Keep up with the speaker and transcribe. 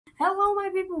Hello my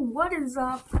people, what is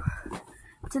up?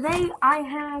 Today I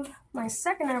have my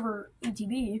second ever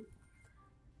ETB.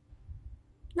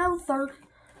 No, third.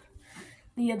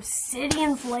 The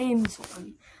Obsidian Flames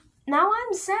one. Now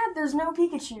I'm sad there's no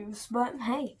Pikachus, but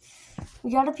hey,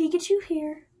 we got a Pikachu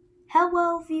here.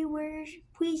 Hello viewers,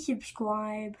 please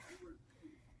subscribe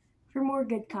for more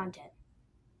good content.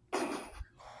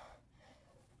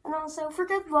 And also for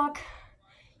good luck,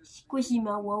 Squishy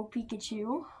Mellow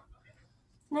Pikachu.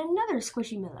 And another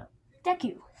Squishy Mellow,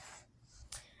 Deku.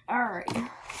 Alright,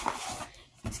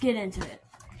 let's get into it.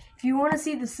 If you want to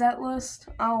see the set list,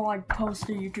 I'll post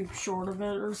a YouTube short of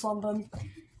it or something.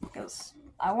 Because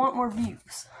I want more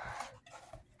views.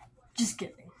 Just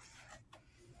kidding.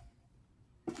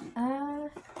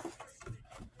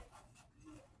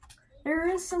 There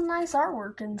is some nice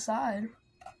artwork inside.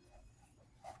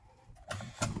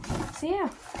 So yeah.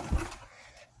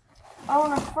 Oh,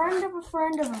 and a friend of a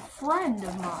friend of a friend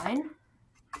of mine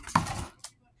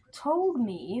told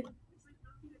me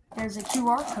there's a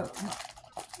QR code.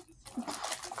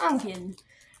 I'm kidding.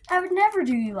 I would never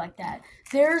do you like that.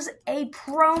 There's a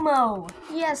promo.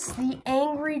 Yes, the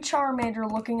angry Charmander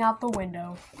looking out the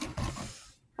window.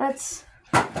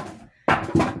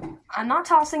 I'm not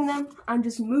tossing them. I'm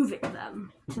just moving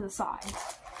them to the side.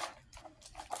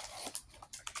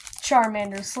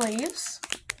 Charmander sleeves.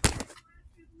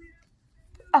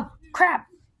 Oh, crap.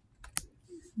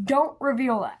 Don't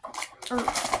reveal that.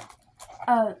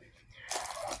 Or,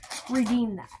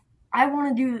 redeem that. I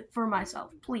want to do it for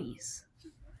myself, please.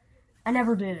 I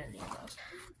never did any of those.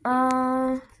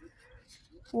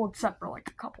 Well, except for a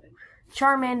couple.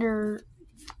 Charmander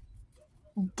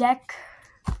deck,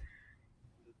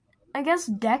 I guess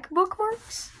deck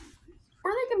bookmarks?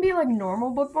 Or they can be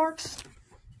normal bookmarks.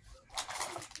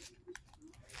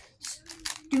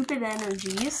 Stupid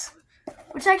energies.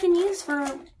 Which I can use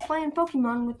for playing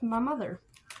Pokemon with my mother.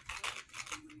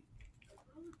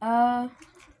 What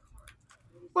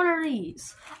are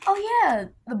these? Oh yeah,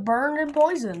 the burned and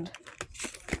poisoned.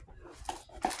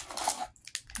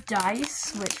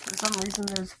 Dice, which for some reason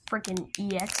there's freaking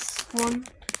EX one.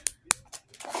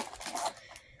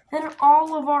 And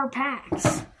all of our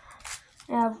packs.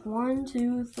 We have 1,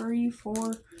 2, 3,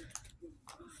 4,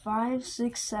 5,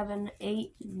 6, 7,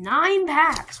 8, 9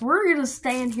 packs. We're gonna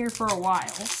stand here for a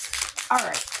while.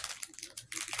 Alright.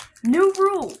 New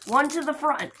rule, one to the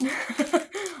front.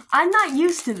 I'm not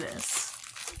used to this.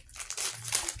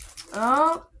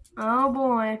 Oh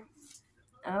boy.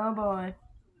 Oh boy.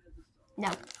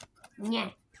 No.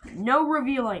 Yeah. No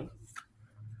revealing.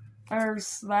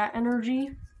 There's that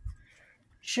energy.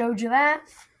 Showed you that.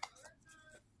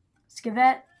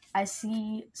 Skivette, I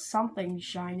see something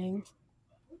shining.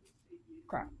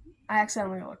 Crap. I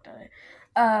accidentally looked at it.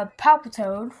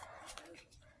 Palpitoad.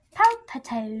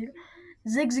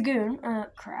 Zigzagoon.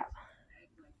 Crap.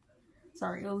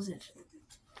 Sorry, it was it.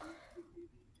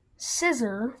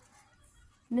 Scissor.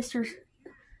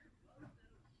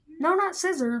 No, not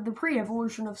Scissor. The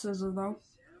pre-evolution of Scissor, though.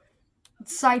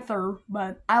 It's Scyther,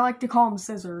 but I like to call him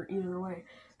Scissor either way.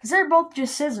 Because they're both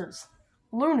just scissors.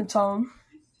 Lunatone.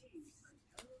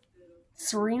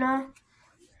 Serena.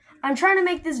 I'm trying to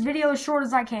make this video as short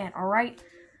as I can, alright?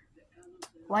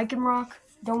 Like and rock.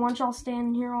 Don't want y'all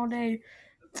standing here all day.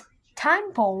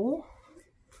 Time Pole.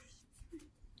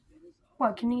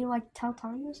 What, can he, tell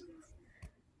time this?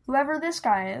 Whoever this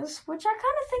guy is, which I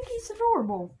kind of think he's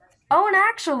adorable. Oh, and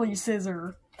actually,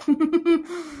 Scissor.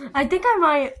 I think I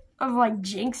might have,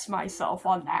 jinxed myself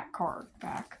on that card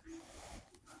back.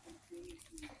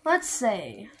 Let's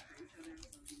say.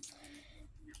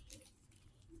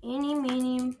 Eeny,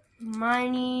 meeny,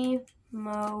 miny,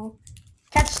 mo.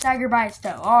 Catch Tiger by its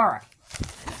toe. Alright.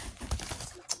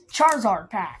 Charizard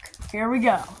pack. Here we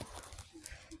go.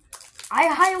 I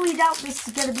highly doubt this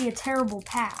is going to be a terrible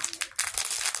pack.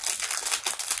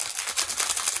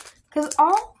 Because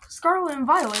all Scarlet and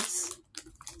Violets,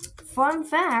 fun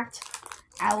fact,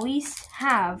 at least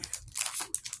have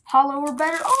hollow or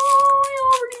better. Oh, I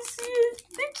already see it.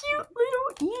 The cute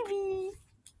little Eevee.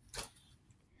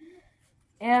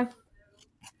 Yeah,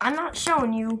 I'm not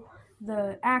showing you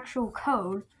the actual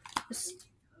code.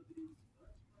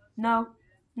 No,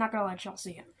 not gonna let y'all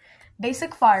see it.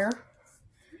 Basic Fire.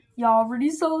 Y'all already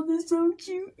saw this so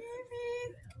cute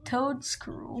Eevee.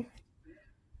 Toadscrew.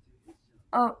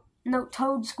 Oh, no,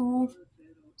 Toadschool.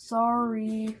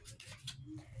 Sorry.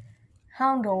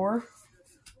 Houndour.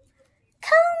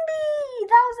 Combi!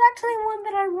 That was actually one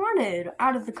that I wanted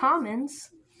out of the commons.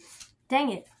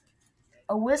 Dang it.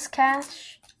 A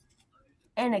Whiscash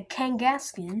and a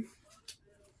Kangaskhan.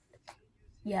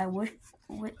 Yeah, did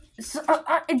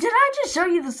I just show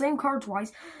you the same card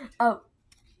twice?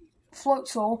 Float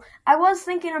Soul. I was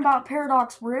thinking about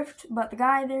Paradox Rift, but the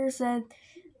guy there said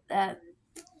that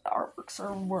the artworks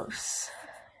are worse.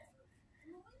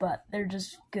 But they're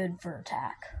just good for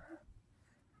attack.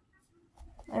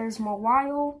 There's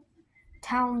Mawile,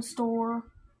 Town Store,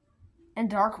 and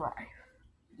Darkrai.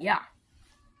 Yeah.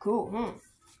 Cool,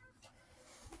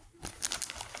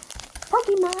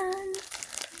 Pokemon.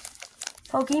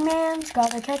 Pokemon's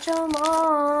gotta catch 'em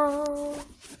all.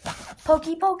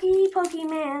 Pokemans.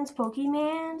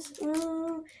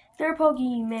 Ooh, they're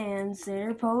Pokemans.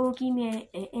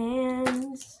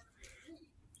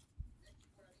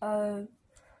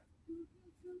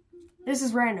 This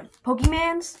is random.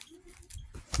 Pokemans?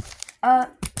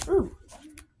 Ooh.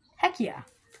 Heck yeah.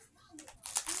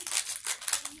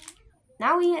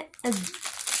 Now we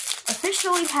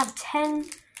officially have 10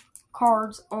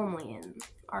 cards only in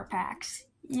our packs.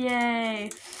 Yay.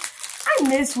 I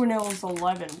miss when it was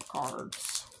 11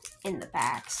 cards in the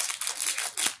packs.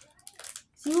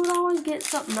 So you would always get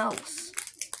something else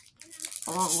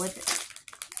along with it.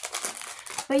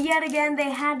 But yet again,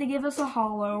 they had to give us a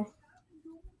holo.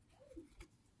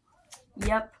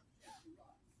 Yep.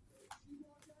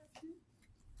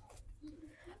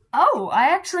 Oh, I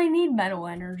actually need metal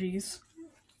energies.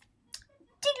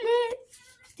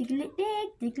 Diglett.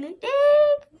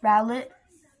 Rowlet.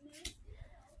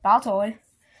 Baltoy.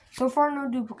 So far, no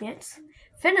duplicates.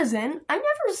 Finizen. I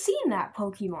never seen that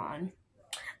Pokemon.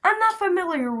 I'm not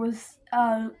familiar with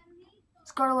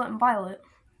Scarlet and Violet.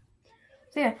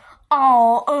 So yeah.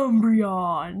 Oh,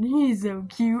 Umbreon. He's so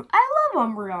cute. I love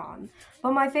Umbreon.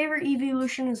 But my favorite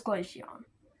evolution is Glaceon.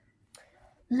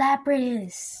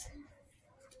 Lapras.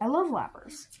 I love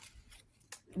Lapras.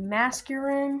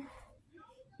 Masculine.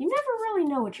 You never really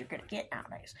know what you're going to get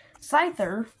nowadays.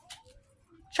 Scyther.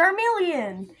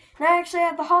 Charmeleon. And I actually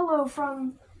have the holo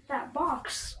from that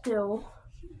box still.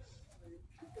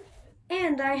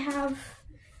 And I have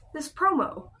this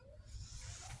promo.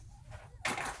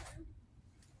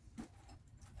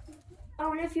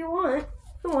 Oh, and if you want,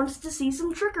 who wants to see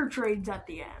some trigger trades at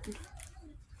the end?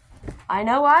 I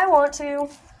know I want to.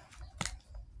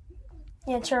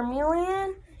 Yeah,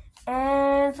 Charmeleon.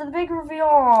 And for the big reveal,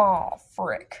 oh,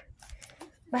 frick.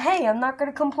 But hey, I'm not going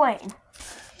to complain.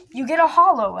 You get a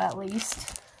holo at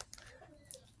least.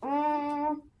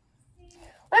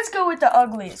 Let's go with the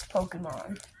ugliest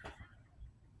Pokemon.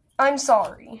 I'm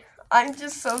sorry. I'm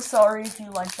just so sorry if you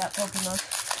like that Pokemon.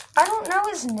 I don't know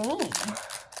his name.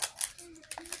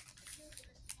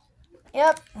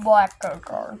 Yep, black code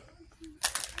card.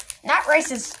 Not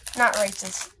racist. Not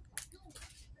racist.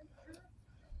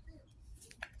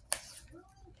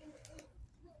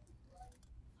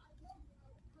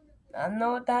 I don't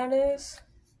know what that is.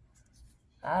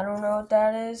 I don't know what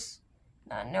that is.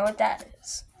 I know what that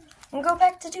is. I'm gonna go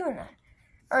back to doing that.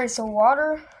 Alright, so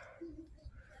water.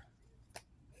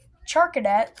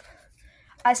 Charcadet.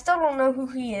 I still don't know who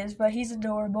he is, but he's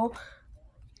adorable.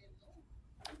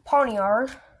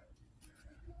 Pawniard.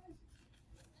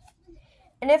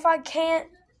 And if I can't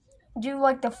do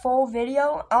like the full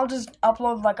video, I'll just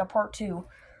upload like a part 2.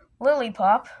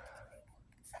 Lillipup.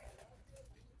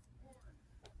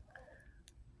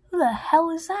 Who the hell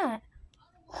is that?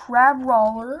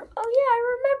 Crabrawler. Oh yeah, I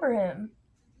remember him.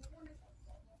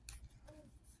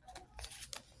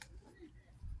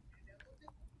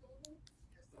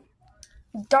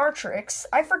 Dartrix.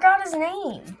 I forgot his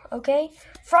name. Okay.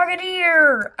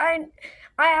 Frogadier. I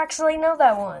actually know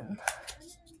that one.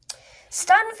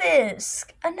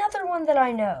 Stunfisk. Another one that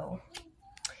I know.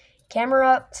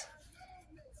 Camerupt.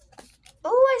 Ooh,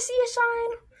 I see a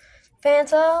shine.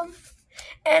 Phantom.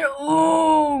 And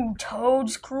ooh,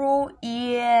 Toedscruel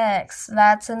EX.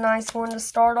 That's a nice one to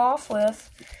start off with.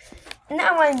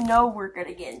 Now I know we're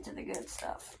gonna get into the good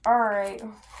stuff. Alright.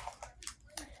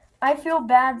 I feel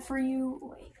bad for you.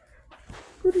 Wait.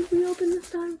 Who did we open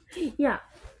this time? Yeah.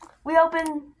 We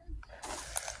opened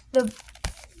the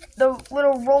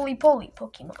little roly-poly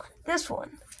Pokemon. This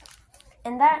one.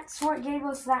 And that's what gave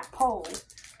us that poll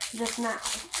just now.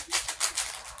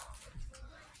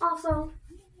 Also,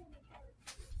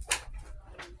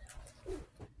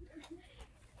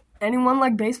 anyone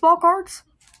like baseball cards?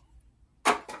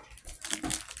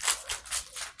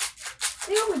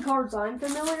 The only cards I'm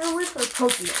familiar with are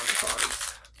Pokemon cards.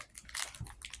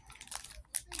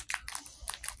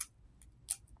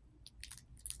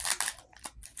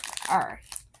 Alright.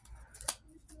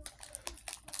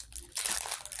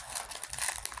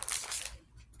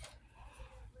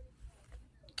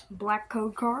 Black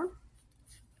code card.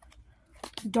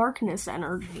 Darkness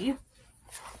energy.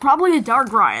 Probably a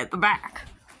Darkrai at the back.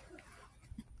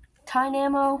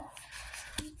 Tynamo.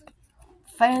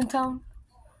 Phantom.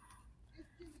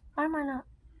 Why am I not?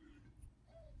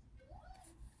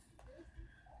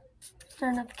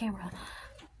 Turn up the camera.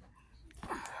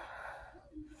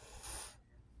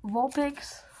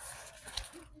 Vulpix.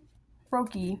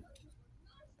 Roki.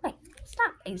 Wait, it's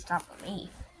not based off of me.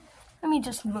 Let me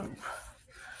just move.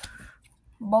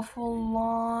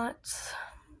 Buffalot.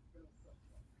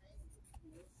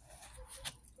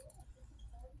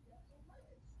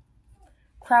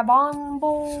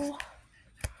 Crabomble.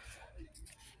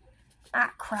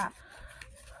 Ah, crap.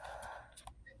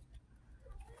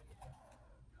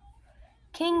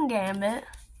 King Gambit.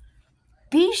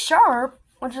 B Sharp,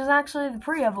 which is actually the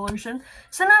pre-evolution.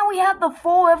 So now we have the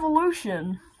full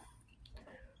evolution.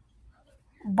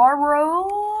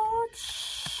 Barroach.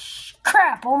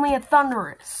 Crap, only a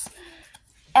Thundurus.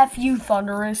 F you,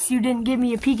 Thundurus. You didn't give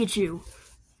me a Pikachu.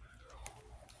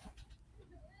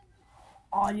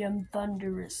 I am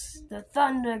Thundurus, the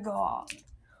Thunder God.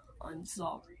 I'm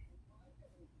sorry.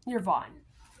 You're fine.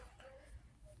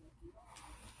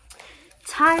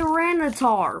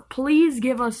 Tyranitar, please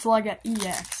give us like a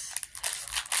EX.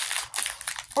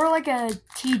 Or like a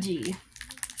TG.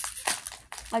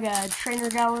 Like a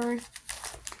trainer gallery.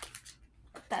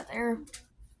 Put that there.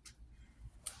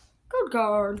 Code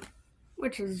card.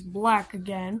 Which is black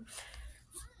again.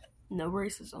 No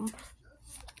racism.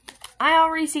 I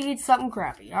already see something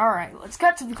crappy. Alright, let's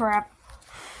cut to the crap.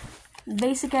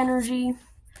 Basic energy.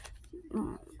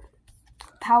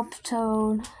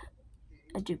 Palpitoad.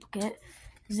 A duplicate.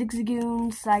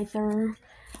 Zigzagoon, Scyther,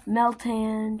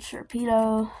 Meltan,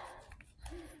 Sharpedo,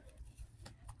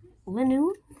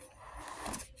 Linoon.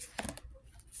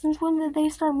 Since when did they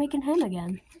start making him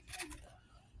again?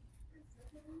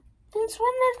 Since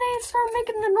when did they start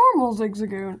making the normal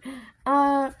Zigzagoon?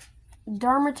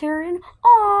 Darmatarian.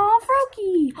 Aw,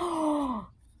 Froakie.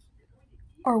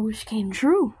 Our wish came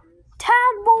true.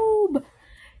 Tadbulb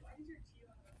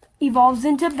evolves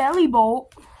into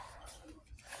Bellybolt.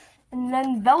 And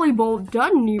then Bellybolt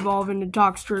doesn't evolve into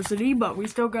Toxtricity, but we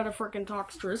still got a frickin'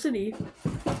 Toxtricity.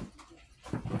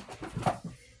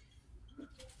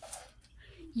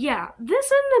 Yeah, this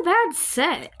isn't a bad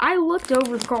set. I looked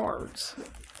over the cards.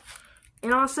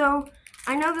 And also,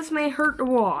 I know this may hurt to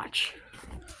watch.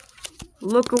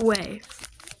 Look away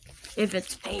if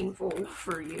it's painful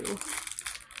for you.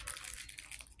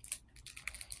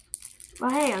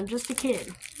 But hey, I'm just a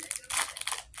kid.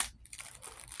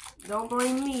 Don't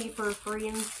blame me for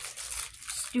freaking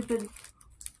stupid.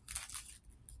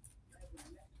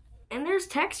 And there's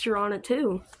texture on it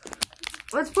too.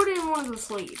 Let's put it in one of the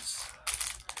sleeves.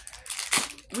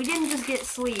 We didn't just get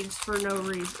sleeves for no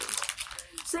reason.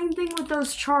 Same thing with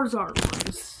those Charizard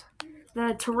ones.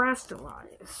 The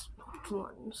terrestrialized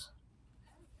ones.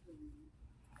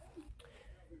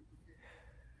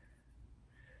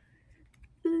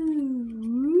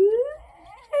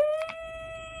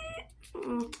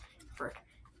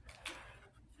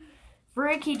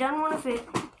 Frick, he doesn't want to fit.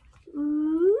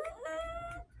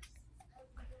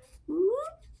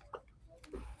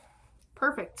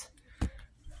 Perfect.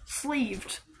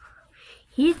 Sleeved.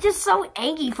 He's just so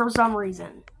angry for some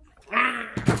reason.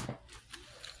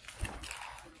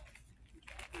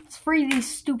 Let's free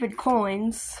these stupid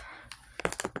coins.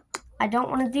 I don't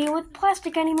want to deal with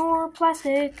plastic anymore.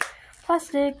 Plastic.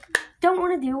 Don't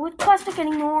want to deal with plastic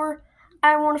anymore.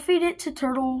 I want to feed it to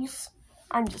turtles.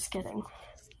 I'm just kidding.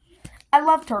 I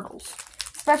love turtles,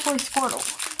 especially Squirtle,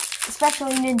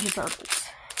 especially Ninja Turtles.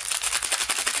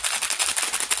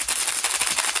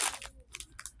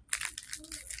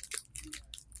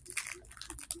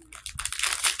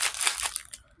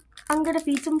 I'm gonna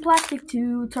feed some plastic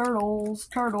to turtles,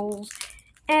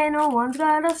 and no one's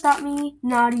gonna stop me,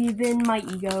 not even my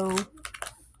ego.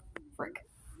 Frick.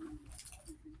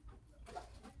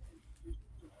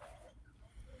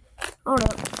 Hold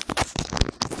up.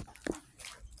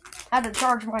 I had to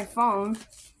charge my phone.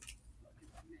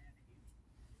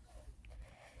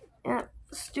 Yeah,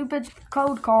 stupid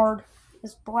code card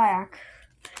is black.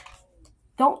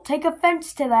 Don't take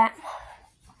offense to that.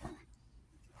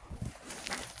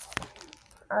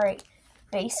 Alright,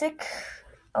 basic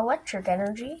electric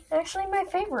energy. Actually, my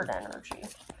favorite energy.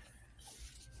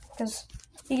 Because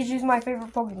Pikachu's my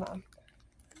favorite Pokemon.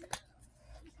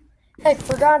 Hey,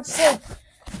 for God's sake,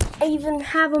 I even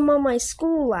have him on my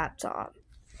school laptop.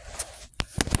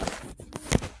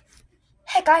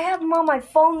 Heck, I have him on my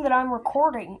phone that I'm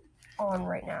recording on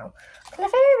right now.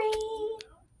 Clefairy!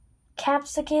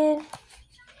 Capsicum.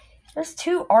 There's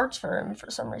 2 arts for him for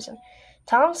some reason.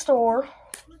 Tom Store.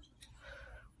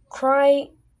 Cryogonal.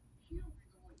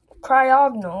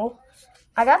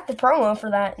 I got the promo for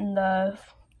that in the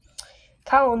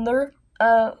calendar.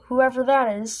 Whoever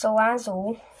that is,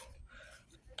 Salazzle.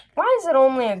 is it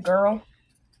only a girl?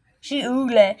 She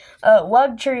Oogle.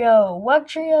 Wugtrio.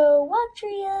 Wugtrio.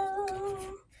 Wugtrio.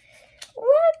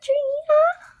 Wugtrio.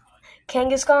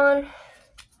 Kangaskhan.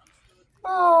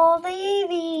 Oh,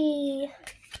 baby.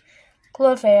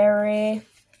 Clefairy.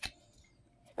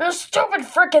 The stupid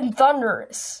frickin'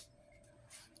 Thundurus.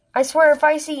 I swear if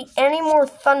I see any more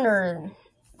Thunduruses,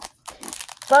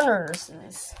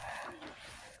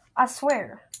 I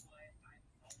swear,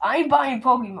 I ain't buying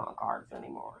Pokemon cards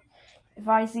anymore. If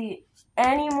I see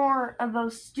any more of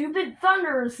those stupid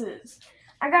Thunduruses,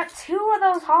 I got 2 of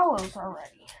those holos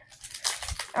already.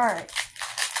 Alright.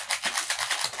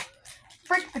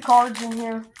 Frick the cards in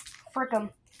here. Frick them.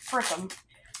 Frick them.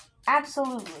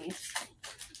 Absolutely.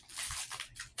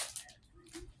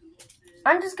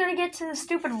 I'm just gonna get to the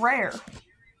stupid rare.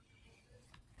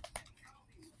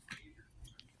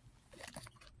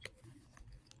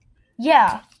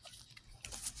 Yeah.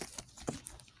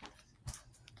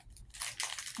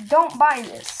 Don't buy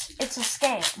this. It's a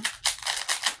scam.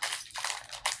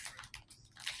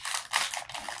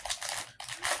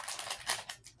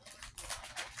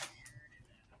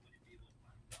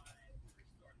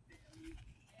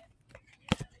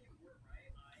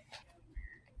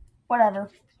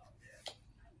 Whatever.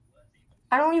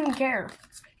 I don't even care.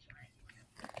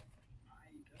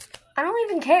 I don't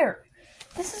even care.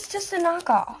 This is just a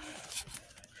knockoff.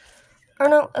 Or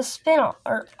no, a spin-off.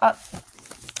 Or a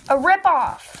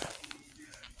rip-off.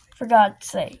 For God's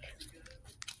sake.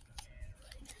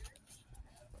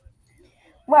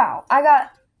 Wow, I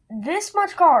got this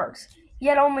much cards,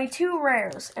 yet only 2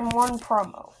 rares and 1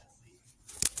 promo.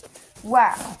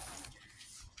 Wow.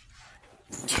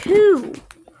 2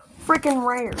 freaking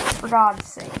rares, for God's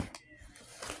sake.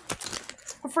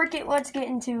 Frick it, let's get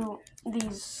into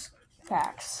these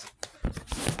packs.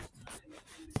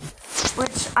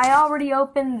 Which, I already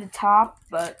opened the top,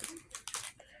 but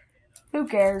who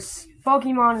cares?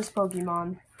 Pokemon is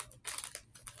Pokemon.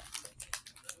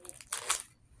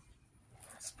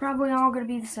 It's probably all going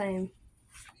to be the same.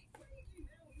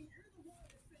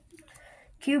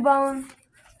 Cubone,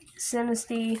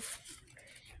 Sinistea,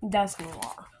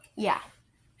 Dusknoir. Yeah.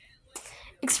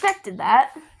 Expected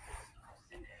that.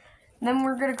 Then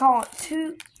we're going to call it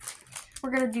 2.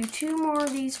 We're going to do 2 more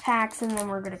of these packs, and then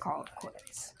we're going to call it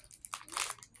quits.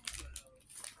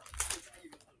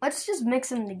 Let's just mix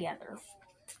them together.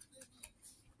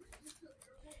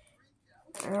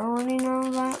 I already know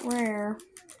that rare.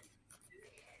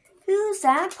 Who's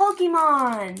that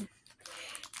Pokemon?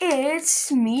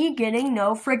 It's me getting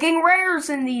no freaking rares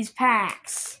in these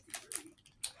packs.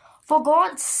 For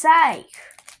God's sake.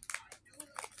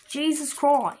 Jesus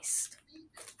Christ.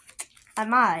 I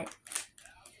might.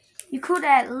 You could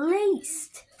at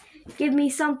least give me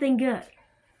something good.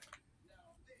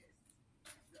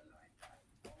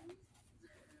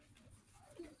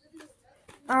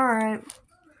 Alright.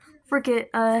 Frick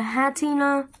it.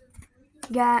 Hatina.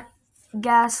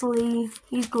 Ghastly.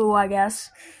 He's cool, I guess.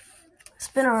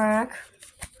 Spinarak.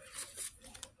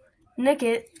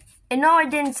 Nickit. And no, I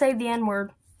didn't say the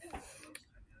N-word.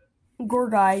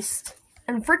 Gorgeist.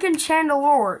 And frickin'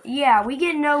 Chandelure. Yeah, we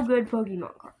get no good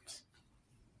Pokemon cards.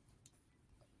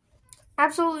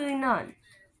 Absolutely none.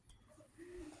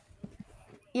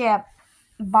 Yeah,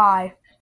 bye.